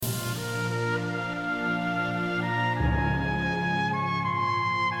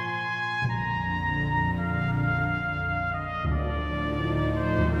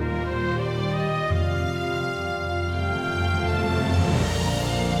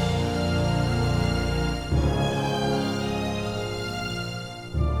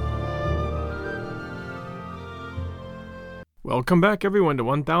Welcome back, everyone, to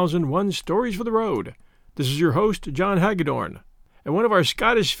 1001 Stories for the Road. This is your host, John Hagedorn. And one of our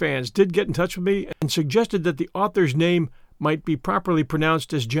Scottish fans did get in touch with me and suggested that the author's name might be properly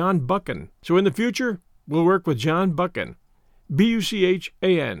pronounced as John Buchan. So in the future, we'll work with John Buchan.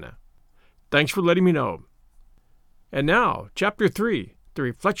 Buchan. Thanks for letting me know. And now, Chapter 3, The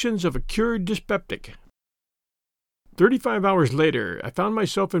Reflections of a Cured Dyspeptic. 35 hours later, I found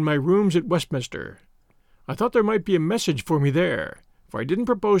myself in my rooms at Westminster. I thought there might be a message for me there, for I didn't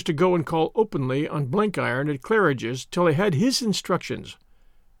propose to go and call openly on Blenkiron at Claridge's till I had his instructions.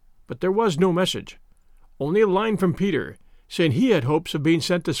 But there was no message, only a line from Peter, saying he had hopes of being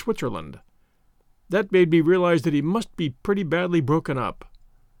sent to Switzerland. That made me realize that he must be pretty badly broken up.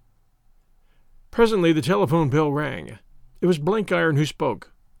 Presently the telephone bell rang. It was Blenkiron who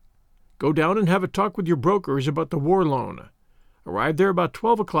spoke. "Go down and have a talk with your brokers about the war loan. Arrive there about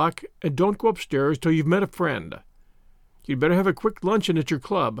 12 o'clock and don't go upstairs till you've met a friend. You'd better have a quick luncheon at your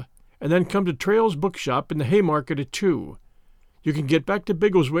club, and then come to Trail's bookshop in the Haymarket at 2. You can get back to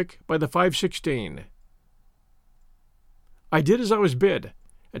Biggleswick by the 5:16. I did as I was bid,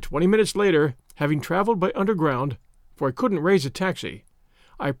 and 20 minutes later, having travelled by underground, for I couldn't raise a taxi,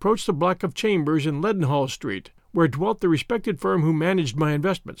 I approached the block of chambers in Leadenhall Street, where dwelt the respected firm who managed my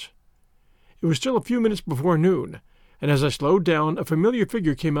investments. It was still a few minutes before noon, and as I slowed down, a familiar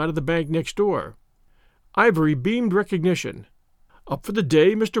figure came out of the bank next door. Ivory beamed recognition. "Up for the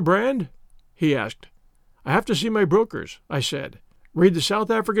day, Mr. Brand?" he asked. "I have to see my brokers," I said. "Read the South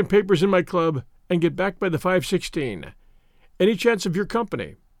African papers in my club, and get back by the 5:16. Any chance of your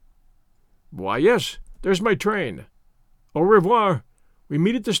company?" "Why, yes. There's my train. Au revoir. We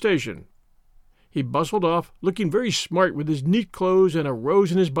meet at the station." He bustled off, looking very smart with his neat clothes and a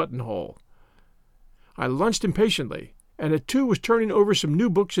rose in his buttonhole. I lunched impatiently, and at 2 was turning over some new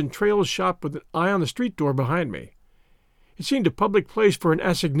books in Trail's shop with an eye on the street door behind me. It seemed a public place for an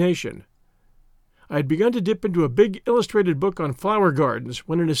assignation. I had begun to dip into a big illustrated book on flower gardens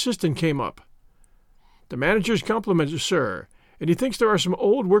when an assistant came up. "The manager's compliments, sir, and he thinks there are some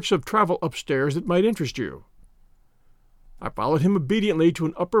old works of travel upstairs that might interest you." I followed him obediently to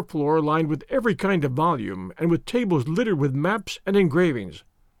an upper floor lined with every kind of volume, and with tables littered with maps and engravings.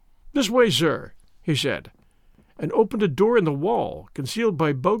 "This way, sir," he said, and opened a door in the wall, concealed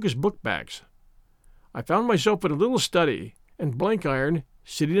by bogus bookbacks. I found myself in a little study, and Blenkiron,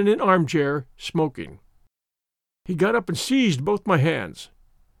 sitting in an armchair, smoking. He got up and seized both my hands.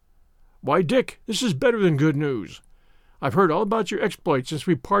 "Why, Dick, this is better than good news. I've heard all about your exploits since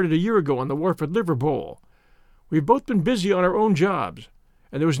we parted a year ago on the wharf at Liverpool. We've both been busy on our own jobs,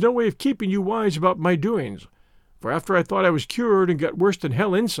 and there was no way of keeping you wise about my doings, for after I thought I was cured and got worse than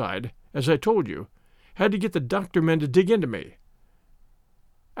hell inside, as I told you, had to get the doctor men to dig into me.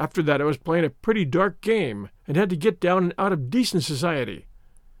 After that I was playing a pretty dark game, and had to get down and out of decent society.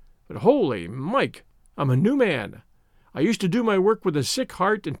 But holy Mike, I'm a new man. I used to do my work with a sick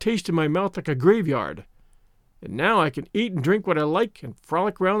heart and taste in my mouth like a graveyard. And now I can eat and drink what I like and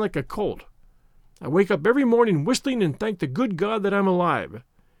frolic round like a colt. I wake up every morning whistling and thank the good God that I'm alive.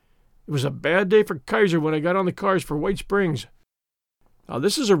 It was a bad day for Kaiser when I got on the cars for White Springs." "Now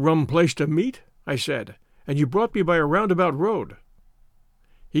this is a rum place to meet," I said, "and you brought me by a roundabout road."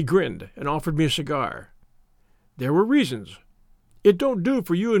 He grinned and offered me a cigar. "There were reasons. It don't do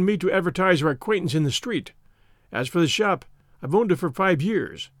for you and me to advertise our acquaintance in the street. As for the shop, I've owned it for 5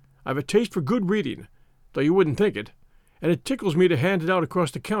 years. I've a taste for good reading, though you wouldn't think it, and it tickles me to hand it out across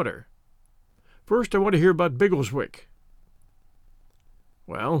the counter. First, I want to hear about Biggleswick."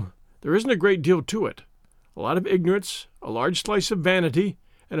 "Well, there isn't a great deal to it. A lot of ignorance, a large slice of vanity,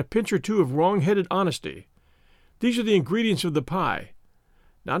 and a pinch or two of wrong-headed honesty. These are the ingredients of the pie.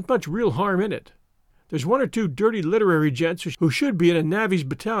 Not much real harm in it. There's 1 or 2 dirty literary gents who should be in a navvy's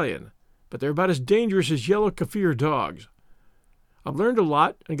battalion, but they're about as dangerous as yellow Kaffir dogs. I've learned a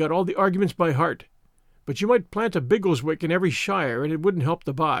lot and got all the arguments by heart, but you might plant a Biggleswick in every shire and it wouldn't help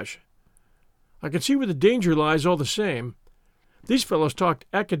the Boche. I can see where the danger lies all the same. These fellows talked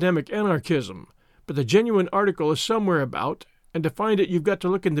academic anarchism, but the genuine article is somewhere about, and to find it you've got to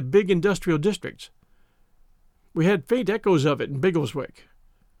look in the big industrial districts. We had faint echoes of it in Biggleswick.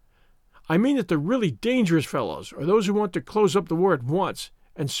 I mean that the really dangerous fellows are those who want to close up the war at once,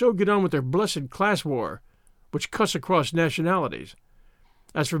 and so get on with their blessed class war, which cuts across nationalities.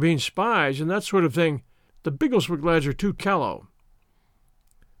 As for being spies and that sort of thing, the Biggleswick lads are too callow."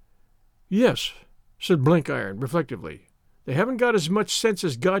 "Yes," said Blenkiron reflectively. "They haven't got as much sense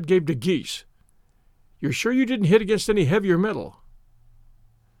as God gave to geese. You're sure you didn't hit against any heavier metal?"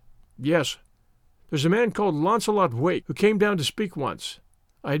 "Yes. There's a man called Launcelot Wake who came down to speak once.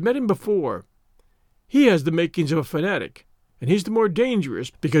 I had met him before. He has the makings of a fanatic, and he's the more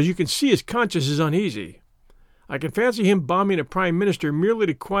dangerous because you can see his conscience is uneasy. I can fancy him bombing a prime minister merely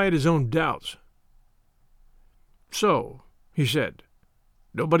to quiet his own doubts. So, he said,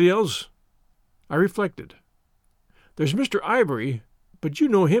 nobody else? I reflected. There's Mr. Ivory, but you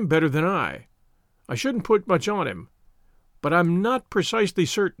know him better than I. I shouldn't put much on him, but I'm not precisely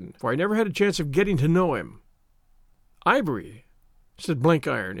certain, for I never had a chance of getting to know him. Ivory, said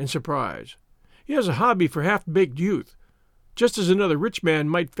Blenkiron in surprise. He has a hobby for half-baked youth, just as another rich man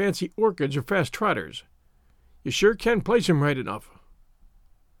might fancy orchids or fast trotters. You sure can place him right enough.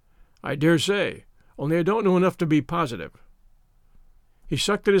 I dare say, only I don't know enough to be positive. He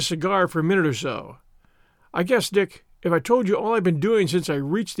sucked at his cigar for a minute or so. I guess, Dick, if I told you all I've been doing since I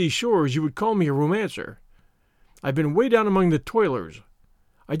reached these shores, you would call me a romancer. I've been way down among the toilers.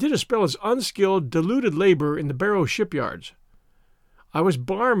 I did a spell as unskilled, diluted labor in the Barrow shipyards. I was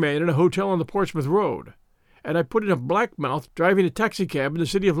barmaid in a hotel on the Portsmouth Road, and I put in a blackmouth driving a taxicab in the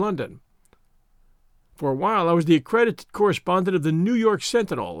city of London. For a while I was the accredited correspondent of the New York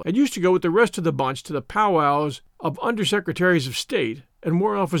Sentinel and used to go with the rest of the bunch to the powwows of undersecretaries of state and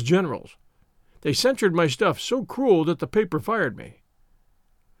war office generals. They censored my stuff so cruel that the paper fired me.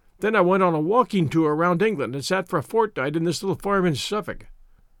 Then I went on a walking tour around England and sat for a fortnight in this little farm in Suffolk.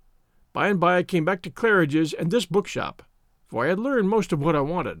 By and by I came back to Claridge's and this bookshop, for I had learned most of what I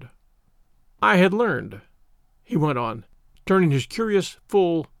wanted. I had learned, he went on, turning his curious,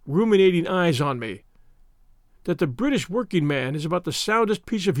 full, ruminating eyes on me, that the British working man is about the soundest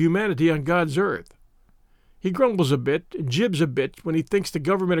piece of humanity on God's earth. He grumbles a bit and jibs a bit when he thinks the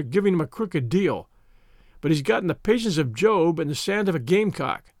government are giving him a crooked deal, but he's gotten the patience of Job and the sand of a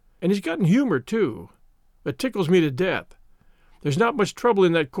gamecock, and he's gotten humor, too. That tickles me to death. There's not much trouble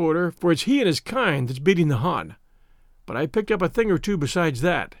in that quarter, for it's he and his kind that's beating the Hun, but I picked up a thing or two besides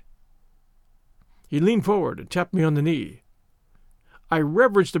that. He leaned forward and tapped me on the knee. I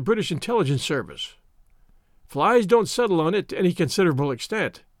reverence the British intelligence service. Flies don't settle on it to any considerable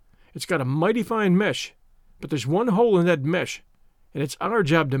extent. It's got a mighty fine mesh, but there's one hole in that mesh, and it's our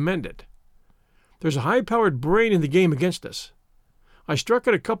job to mend it. There's a high-powered brain in the game against us. I struck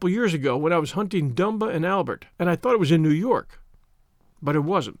it a couple years ago when I was hunting Dumba and Albert, and I thought it was in New York. But it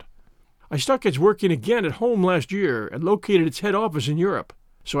wasn't. I stuck its working again at home last year and located its head office in Europe.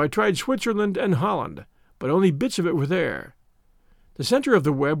 So I tried Switzerland and Holland, but only bits of it were there. The center of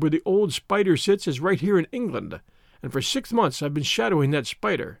the web where the old spider sits is right here in England, and for 6 months I've been shadowing that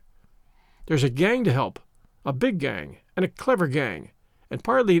spider. There's a gang to help, a big gang, and a clever gang, and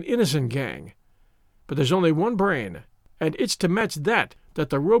partly an innocent gang. But there's only one brain, and it's to match that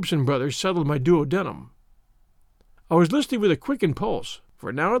the Robeson brothers settled my duodenum. I was listening with a quickened pulse,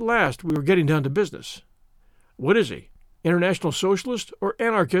 for now at last we were getting down to business. What is he? International socialist or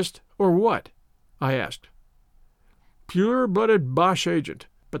anarchist or what? I asked. Pure-blooded Bosch agent,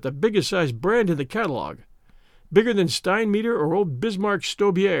 but the biggest-sized brand in the catalog. Bigger than Steinmeter or old Bismarck's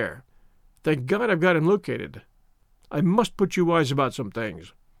Stobier. Thank God I've got him located. I must put you wise about some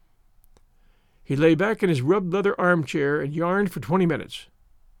things. He lay back in his rubbed-leather armchair and yarned for 20 minutes.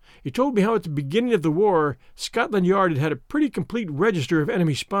 He told me how at the beginning of the war Scotland Yard had a pretty complete register of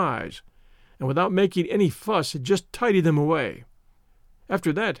enemy spies, and without making any fuss had just tidied them away.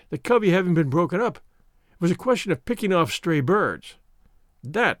 After that, the covey having been broken up, it was a question of picking off stray birds.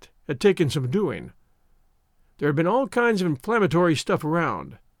 That had taken some doing. There had been all kinds of inflammatory stuff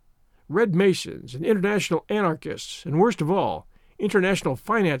around. Red Masons and international anarchists, and worst of all, international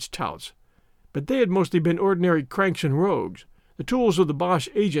finance touts, but they had mostly been ordinary cranks and rogues, the tools of the Bosch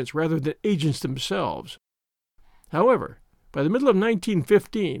agents rather than agents themselves. However, by the middle of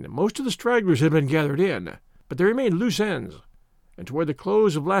 1915, most of the stragglers had been gathered in, but there remained loose ends, and toward the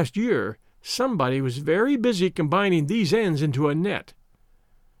close of last year, somebody was very busy combining these ends into a net.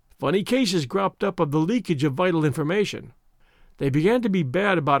 Funny cases cropped up of the leakage of vital information. They began to be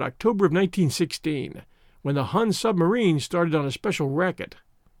bad about October of 1916, when the Hun submarines started on a special racket.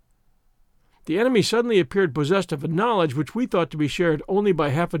 The enemy suddenly appeared possessed of a knowledge which we thought to be shared only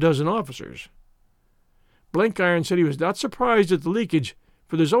by 6 officers. Blenkiron said he was not surprised at the leakage,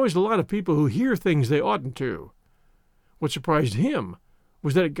 for there's always a lot of people who hear things they oughtn't to. What surprised him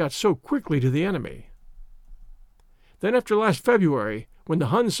was that it got so quickly to the enemy. Then after last February, when the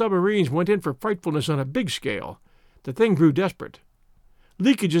Hun submarines went in for frightfulness on a big scale, the thing grew desperate.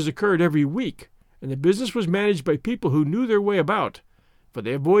 Leakages occurred every week, and the business was managed by people who knew their way about, for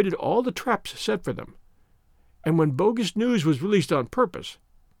they avoided all the traps set for them. And when bogus news was released on purpose,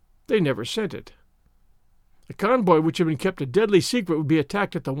 they never sent it. A convoy which had been kept a deadly secret would be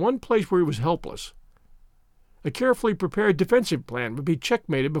attacked at the one place where it was helpless. A carefully prepared defensive plan would be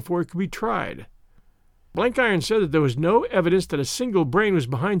checkmated before it could be tried. Blenkiron said that there was no evidence that a single brain was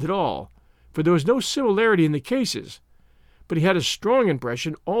behind it all, for there was no similarity in the cases, but he had a strong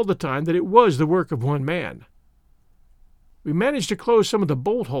impression all the time that it was the work of one man. We managed to close some of the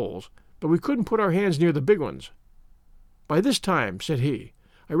bolt holes, but we couldn't put our hands near the big ones. By this time, said he,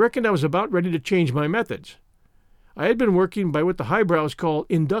 I reckoned I was about ready to change my methods. I had been working by what the highbrows call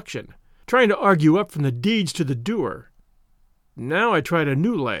induction, trying to argue up from the deeds to the doer. Now I tried a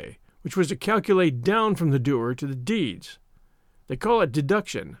new lay, which was to calculate down from the doer to the deeds. They call it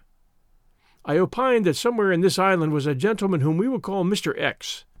deduction. I opined that somewhere in this island was a gentleman whom we will call Mr.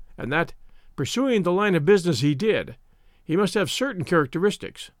 X, and that, pursuing the line of business he did, he must have certain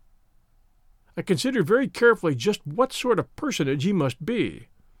characteristics. I considered very carefully just what sort of personage he must be.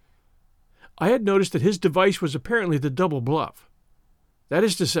 I had noticed that his device was apparently the double bluff. That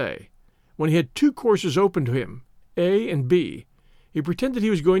is to say, when he had two courses open to him, A and B, he pretended he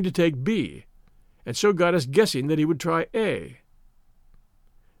was going to take B, and so got us guessing that he would try A.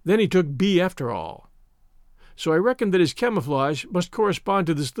 Then he took B after all. So I reckoned that his camouflage must correspond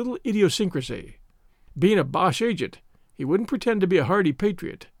to this little idiosyncrasy. Being a Bosch agent, he wouldn't pretend to be a hardy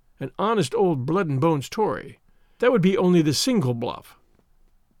patriot, an honest old blood-and-bones Tory. That would be only the single bluff.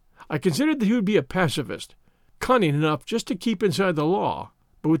 I considered that he would be a pacifist, cunning enough just to keep inside the law,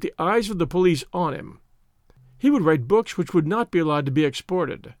 but with the eyes of the police on him. He would write books which would not be allowed to be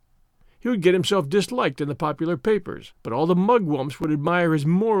exported. He would get himself disliked in the popular papers, but all the mugwumps would admire his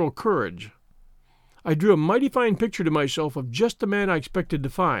moral courage. I drew a mighty fine picture to myself of just the man I expected to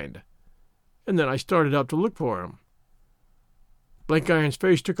find, and then I started out to look for him. Blenkiron's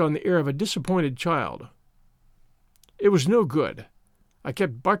face took on the air of a disappointed child. It was no good. I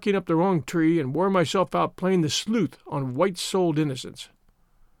kept barking up the wrong tree and wore myself out playing the sleuth on white-souled innocence.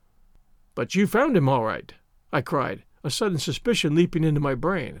 "But you found him all right," I cried, a sudden suspicion leaping into my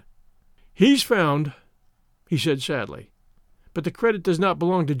brain. "He's found," he said sadly, "but the credit does not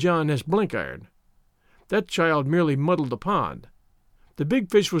belong to John S. Blenkiron. That child merely muddled the pond. The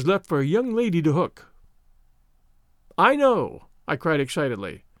big fish was left for a young lady to hook." "I know," I cried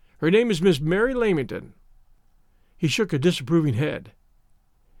excitedly. "Her name is Miss Mary Lamington." He shook a disapproving head.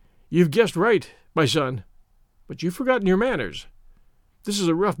 "You've guessed right, my son, but you've forgotten your manners. This is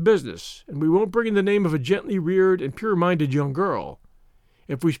a rough business, and we won't bring in the name of a gently reared and pure-minded young girl.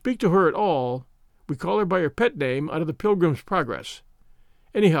 If we speak to her at all, we call her by her pet name out of the Pilgrim's Progress.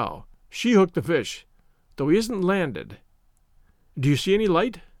 Anyhow, she hooked the fish, though he isn't landed. Do you see any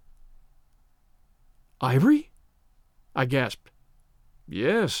light?" "Ivory?" I gasped.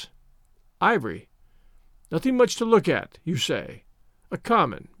 "Yes, ivory. Nothing much to look at, you say. A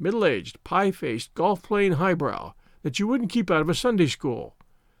common, middle-aged, pie-faced, golf-playing highbrow that you wouldn't keep out of a Sunday school.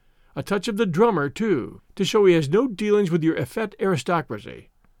 A touch of the drummer, too, to show he has no dealings with your effete aristocracy.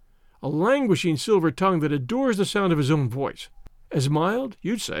 A languishing silver tongue that adores the sound of his own voice. As mild,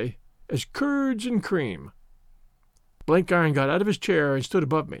 you'd say, as curds and cream." Blenkiron got out of his chair and stood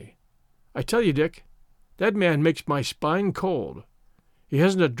above me. "I tell you, Dick, that man makes my spine cold. He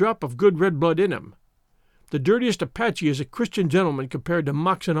hasn't a drop of good red blood in him. The dirtiest Apache is a Christian gentleman compared to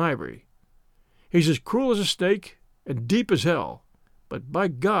Moxon Ivory. He's as cruel as a snake and deep as hell, but by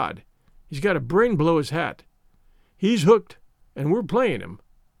God, he's got a brain below his hat. He's hooked, and we're playing him.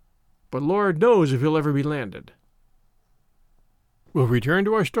 But Lord knows if he'll ever be landed." We'll return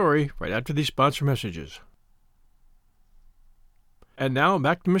to our story right after these sponsor messages. And now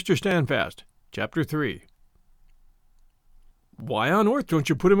back to Mr. Standfast, Chapter 3. "Why on earth don't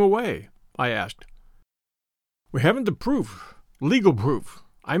you put him away?" I asked. "We haven't the proof, legal proof.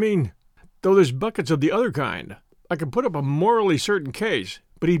 I mean, though there's buckets of the other kind. I could put up a morally certain case,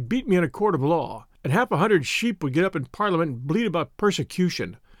 but he'd beat me in a court of law, and 100 sheep would get up in Parliament and bleat about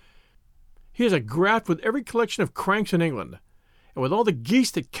persecution. He has a graft with every collection of cranks in England, and with all the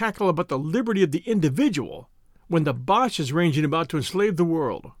geese that cackle about the liberty of the individual, when the Bosch is ranging about to enslave the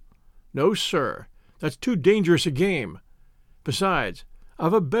world. No, sir, that's too dangerous a game. Besides,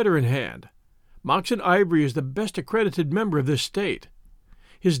 I've a better in hand. Moxon Ivory is the best accredited member of this state.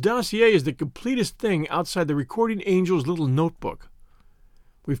 His dossier is the completest thing outside the recording angel's little notebook.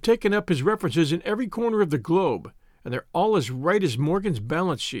 We've taken up his references in every corner of the globe, and they're all as right as Morgan's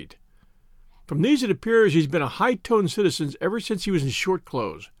balance sheet. From these it appears he's been a high-toned citizen ever since he was in short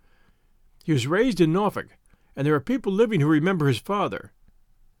clothes. He was raised in Norfolk, and there are people living who remember his father.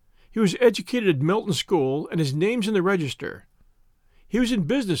 He was educated at Melton School, and his name's in the register. He was in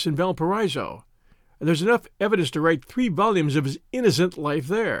business in Valparaiso, and there's enough evidence to write 3 volumes of his innocent life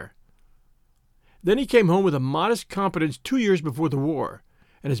there. Then he came home with a modest competence 2 years before the war,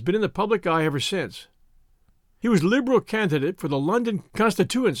 and has been in the public eye ever since. He was Liberal candidate for the London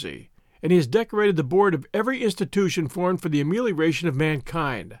constituency, and he has decorated the board of every institution formed for the amelioration of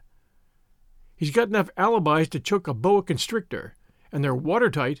mankind. He's got enough alibis to choke a boa constrictor, and they're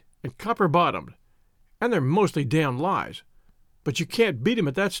watertight and copper-bottomed, and they're mostly damn lies. But you can't beat him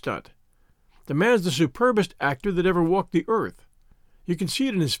at that stunt. The man's the superbest actor that ever walked the earth. You can see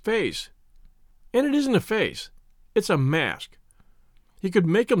it in his face. And it isn't a face. It's a mask. He could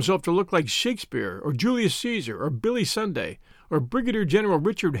make himself to look like Shakespeare or Julius Caesar or Billy Sunday or Brigadier General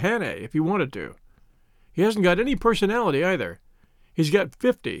Richard Hannay if he wanted to. He hasn't got any personality either. He's got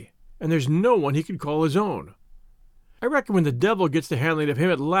 50, and there's no one he could call his own. I reckon when the devil gets the handling of him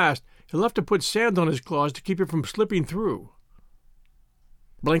at last, he'll have to put sand on his claws to keep it from slipping through.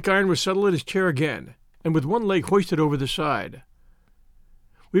 Blenkiron was settled in his chair again, and with one leg hoisted over the side.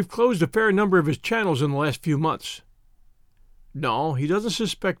 We've closed a fair number of his channels in the last few months. No, he doesn't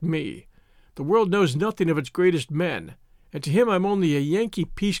suspect me. The world knows nothing of its greatest men, and to him I'm only a Yankee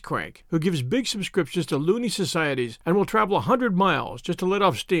peace crank who gives big subscriptions to loony societies and will travel 100 miles just to let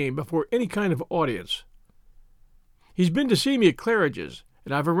off steam before any kind of audience. He's been to see me at Claridge's,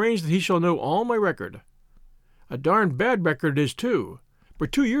 and I've arranged that he shall know all my record. A darn bad record it is, too, for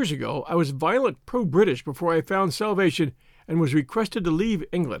 2 years ago I was violent pro-British before I found salvation and was requested to leave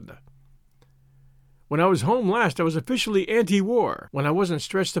England. When I was home last I was officially anti-war, when I wasn't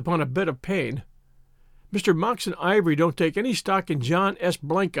stretched upon a bed of pain. Mr. Moxon Ivory don't take any stock in John S.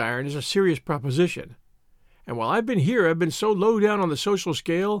 Blenkiron as a serious proposition. And while I've been here I've been so low down on the social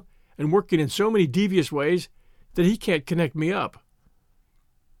scale and working in so many devious ways that he can't connect me up.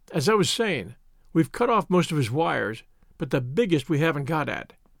 As I was saying, we've cut off most of his wires, but the biggest we haven't got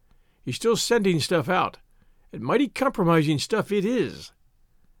at. He's still sending stuff out, and mighty compromising stuff it is.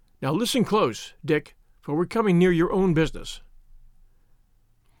 Now listen close, Dick, for we're coming near your own business.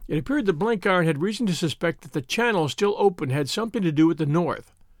 It appeared that Blenkiron had reason to suspect that the channel still open had something to do with the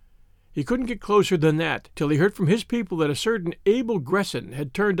North. He couldn't get closer than that till he heard from his people that a certain Abel Gresson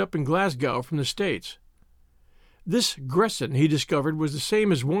had turned up in Glasgow from the States. This Gresson, he discovered, was the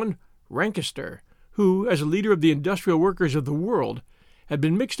same as one Rankister, who, as a leader of the industrial workers of the world, had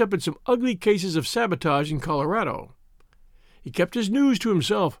been mixed up in some ugly cases of sabotage in Colorado. He kept his news to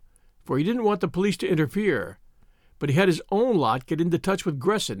himself, for he didn't want the police to interfere, but he had his own lot get into touch with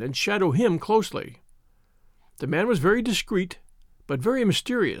Gresson and shadow him closely. The man was very discreet, but very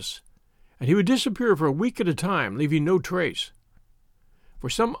mysterious, and he would disappear for a week at a time, leaving no trace. For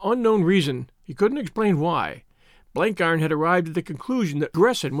some unknown reason, he couldn't explain why, Blenkiron had arrived at the conclusion that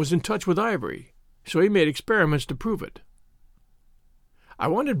Gresson was in touch with Ivory, so he made experiments to prove it. I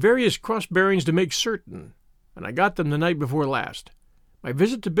wanted various cross-bearings to make certain, and I got them the night before last. My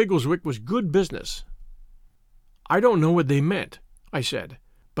visit to Biggleswick was good business. I don't know what they meant, I said,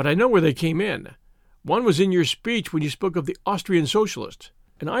 but I know where they came in. One was in your speech when you spoke of the Austrian socialists,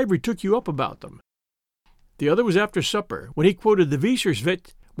 and Ivory took you up about them. The other was after supper, when he quoted the Wieser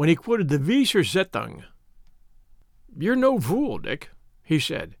Zeitung. You're no fool, Dick, he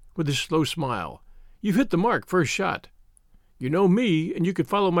said, with a slow smile. You've hit the mark first shot. You know me, and you could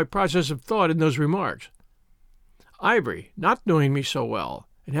follow my process of thought in those remarks. Ivory, not knowing me so well,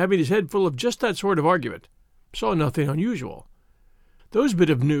 and having his head full of just that sort of argument, saw nothing unusual. Those bit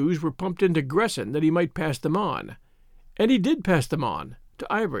of news were pumped into Gresson that he might pass them on, and he did pass them on, to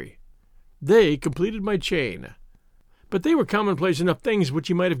Ivory. They completed my chain. But they were commonplace enough things which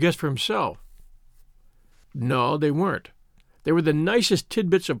he might have guessed for himself. No, they weren't. They were the nicest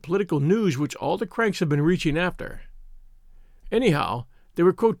tidbits of political news which all the cranks have been reaching after. Anyhow, they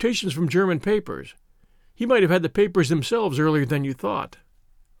were quotations from German papers. He might have had the papers themselves earlier than you thought.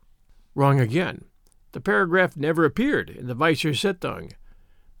 Wrong again. The paragraph never appeared in the Wieser Zeitung,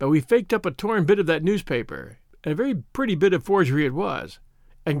 but we faked up a torn bit of that newspaper, and a very pretty bit of forgery it was,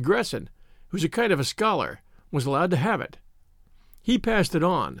 and Gresson, who's a kind of a scholar, was allowed to have it. He passed it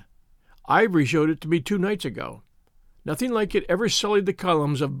on. Ivory showed it to me 2 nights ago. Nothing like it ever sullied the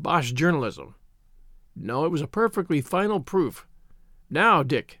columns of Bosch journalism. No, it was a perfectly final proof. Now,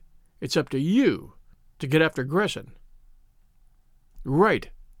 Dick, it's up to you to get after Gresson. Right,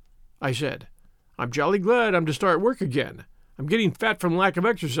 I said. I'm jolly glad I'm to start work again. I'm getting fat from lack of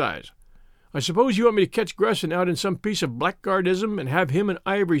exercise. I suppose you want me to catch Gresson out in some piece of blackguardism and have him and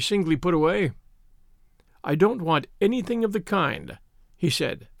Ivory singly put away? I don't want anything of the kind, he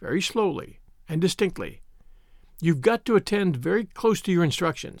said, very slowly and distinctly. You've got to attend very close to your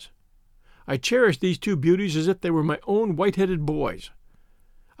instructions. I cherish these 2 beauties as if they were my own white-headed boys.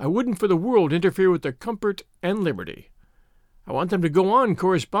 I wouldn't for the world interfere with their comfort and liberty. I want them to go on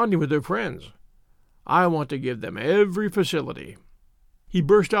corresponding with their friends. I want to give them every facility. He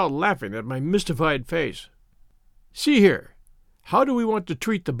burst out laughing at my mystified face. See here, how do we want to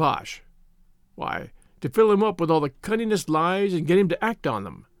treat the Bosch? Why, to fill him up with all the cunningest lies and get him to act on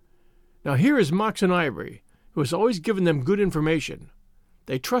them. Now here is Moxon Ivory, who has always given them good information.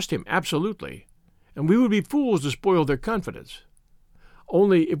 They trust him absolutely, and we would be fools to spoil their confidence.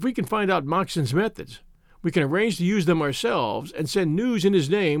 Only if we can find out Moxon's methods, we can arrange to use them ourselves and send news in his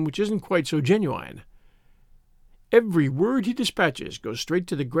name which isn't quite so genuine. Every word he dispatches goes straight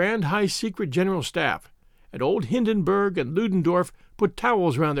to the Grand High Secret General Staff, and old Hindenburg and Ludendorff put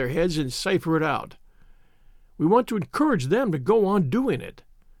towels round their heads and cipher it out. We want to encourage them to go on doing it.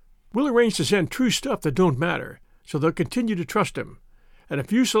 We'll arrange to send true stuff that don't matter, so they'll continue to trust him, and a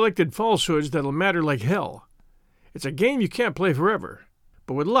few selected falsehoods that'll matter like hell. It's a game you can't play forever,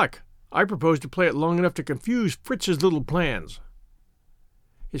 but with luck, I propose to play it long enough to confuse Fritz's little plans."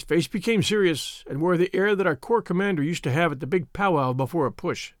 His face became serious and wore the air that our corps commander used to have at the big powwow before a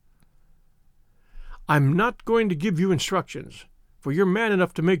push. "I'm not going to give you instructions, for you're man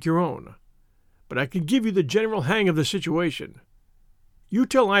enough to make your own. But I can give you the general hang of the situation. You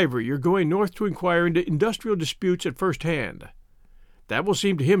tell Ivory you're going north to inquire into industrial disputes at first hand. That will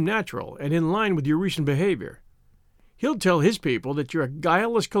seem to him natural and in line with your recent behavior. He'll tell his people that you're a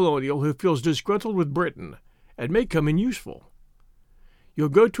guileless colonial who feels disgruntled with Britain and may come in useful. You'll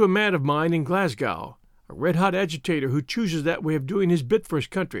go to a man of mine in Glasgow, a red-hot agitator who chooses that way of doing his bit for his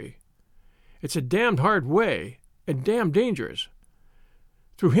country. It's a damned hard way, and damned dangerous.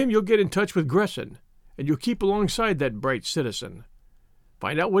 Through him you'll get in touch with Gresson, and you'll keep alongside that bright citizen.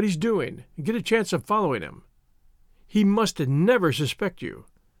 Find out what he's doing, and get a chance of following him. He must never suspect you,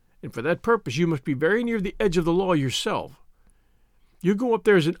 and for that purpose you must be very near the edge of the law yourself. You go up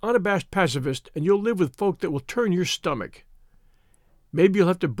there as an unabashed pacifist, and you'll live with folk that will turn your stomach. Maybe you'll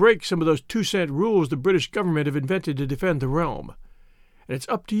have to break some of those 2-cent rules the British government have invented to defend the realm, and it's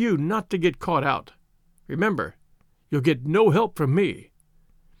up to you not to get caught out. Remember, you'll get no help from me.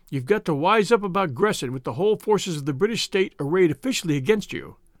 You've got to wise up about Gresson with the whole forces of the British state arrayed officially against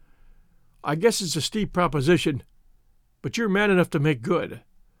you. I guess it's a steep proposition, but you're man enough to make good."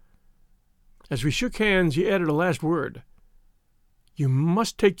 As we shook hands, he added a last word. "You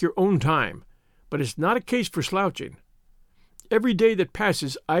must take your own time, but it's not a case for slouching. Every day that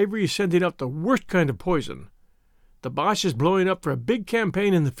passes, Ivory is sending out the worst kind of poison. The Boche is blowing up for a big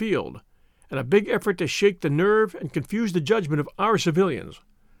campaign in the field, and a big effort to shake the nerve and confuse the judgment of our civilians.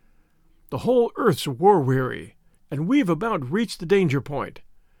 The whole earth's war-weary, and we've about reached the danger point.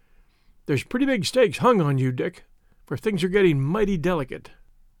 There's pretty big stakes hung on you, Dick, for things are getting mighty delicate."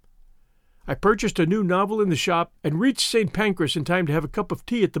 I purchased a new novel in the shop and reached St. Pancras in time to have a cup of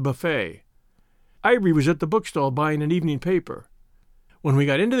tea at the buffet. Ivory was at the bookstall buying an evening paper. When we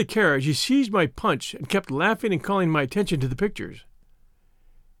got into the carriage, he seized my punch and kept laughing and calling my attention to the pictures.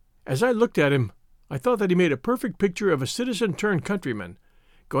 As I looked at him, I thought that he made a perfect picture of a citizen-turned-countryman,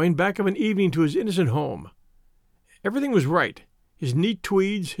 going back of an evening to his innocent home. Everything was right, his neat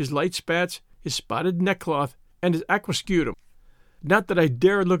tweeds, his light spats, his spotted neckcloth, and his aquascutum. Not that I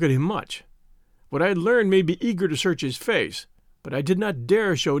dared look at him much. What I had learned made me eager to search his face, but I did not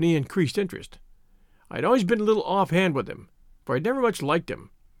dare show any increased interest. I had always been a little offhand with him, for I would never much liked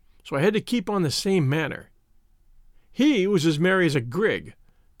him, so I had to keep on the same manner. He was as merry as a grig,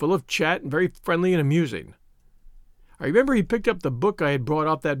 full of chat and very friendly and amusing. I remember he picked up the book I had brought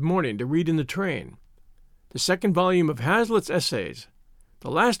out that morning to read in the train, the second volume of Hazlitt's essays,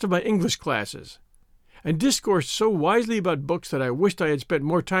 the last of my English classes, and discoursed so wisely about books that I wished I had spent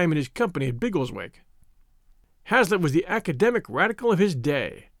more time in his company at Biggleswick. "Hazlitt was the academic radical of his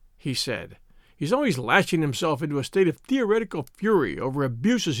day," he said. "He's always lashing himself into a state of theoretical fury over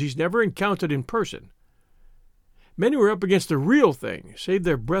abuses he's never encountered in person. Men who are up against the real thing save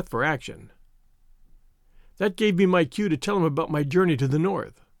their breath for action." That gave me my cue to tell him about my journey to the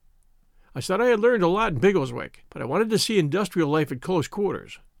north. I said I had learned a lot in Biggleswick, but I wanted to see industrial life at close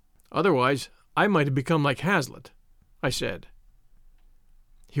quarters. Otherwise, I might have become like Hazlitt, I said.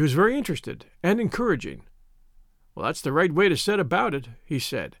 He was very interested and encouraging. "Well, that's the right way to set about it," he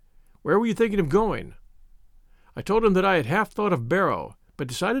said. "Where were you thinking of going?" I told him that I had half thought of Barrow, but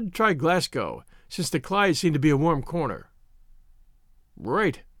decided to try Glasgow, since the Clyde seemed to be a warm corner.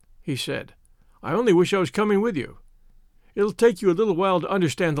 "Right," he said. "I only wish I was coming with you. It'll take you a little while to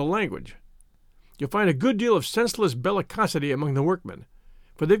understand the language. You'll find a good deal of senseless bellicosity among the workmen,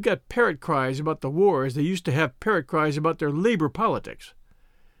 for they've got parrot cries about the war as they used to have parrot cries about their labor politics.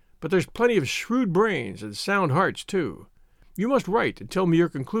 But there's plenty of shrewd brains and sound hearts, too. You must write and tell me your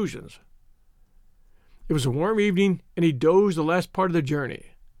conclusions." It was a warm evening, and he dozed the last part of the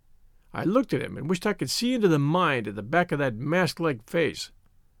journey. I looked at him and wished I could see into the mind at the back of that mask-like face.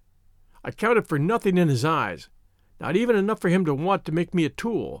 I counted for nothing in his eyes, not even enough for him to want to make me a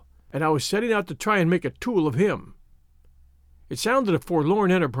tool, and I was setting out to try and make a tool of him. It sounded a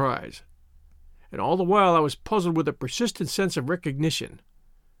forlorn enterprise, and all the while I was puzzled with a persistent sense of recognition.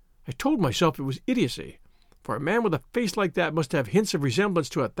 I told myself it was idiocy, for a man with a face like that must have hints of resemblance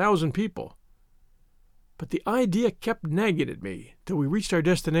to 1,000 people. But the idea kept nagging at me till we reached our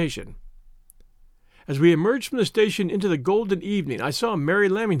destination. As we emerged from the station into the golden evening, I saw Mary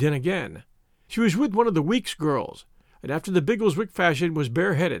Lamington again. She was with one of the Weeks girls, and after the Biggleswick fashion was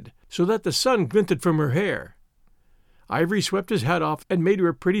bareheaded, so that the sun glinted from her hair. Ivory swept his hat off and made her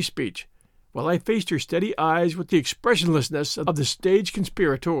a pretty speech, while I faced her steady eyes with the expressionlessness of the stage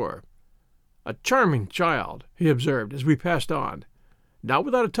conspirator. "A charming child," he observed as we passed on, not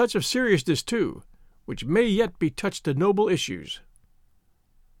without a touch of seriousness, too, which may yet be touched to noble issues.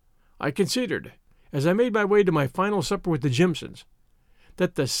 I considered, as I made my way to my final supper with the Jimsons,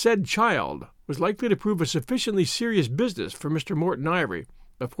 that the said child was likely to prove a sufficiently serious business for Mr. Morton Ivory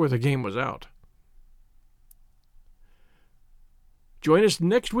before the game was out. Join us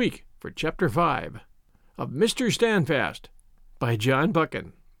next week for Chapter 5 of Mr. Standfast by John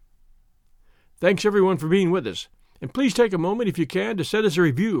Buchan. Thanks everyone for being with us, and please take a moment if you can to send us a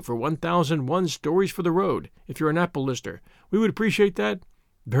review for 1001 Stories for the Road if you're an Apple listener. We would appreciate that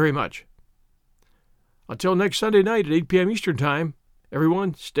very much. Until next Sunday night at 8 p.m. Eastern Time,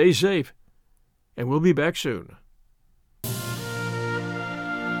 everyone stay safe, and we'll be back soon.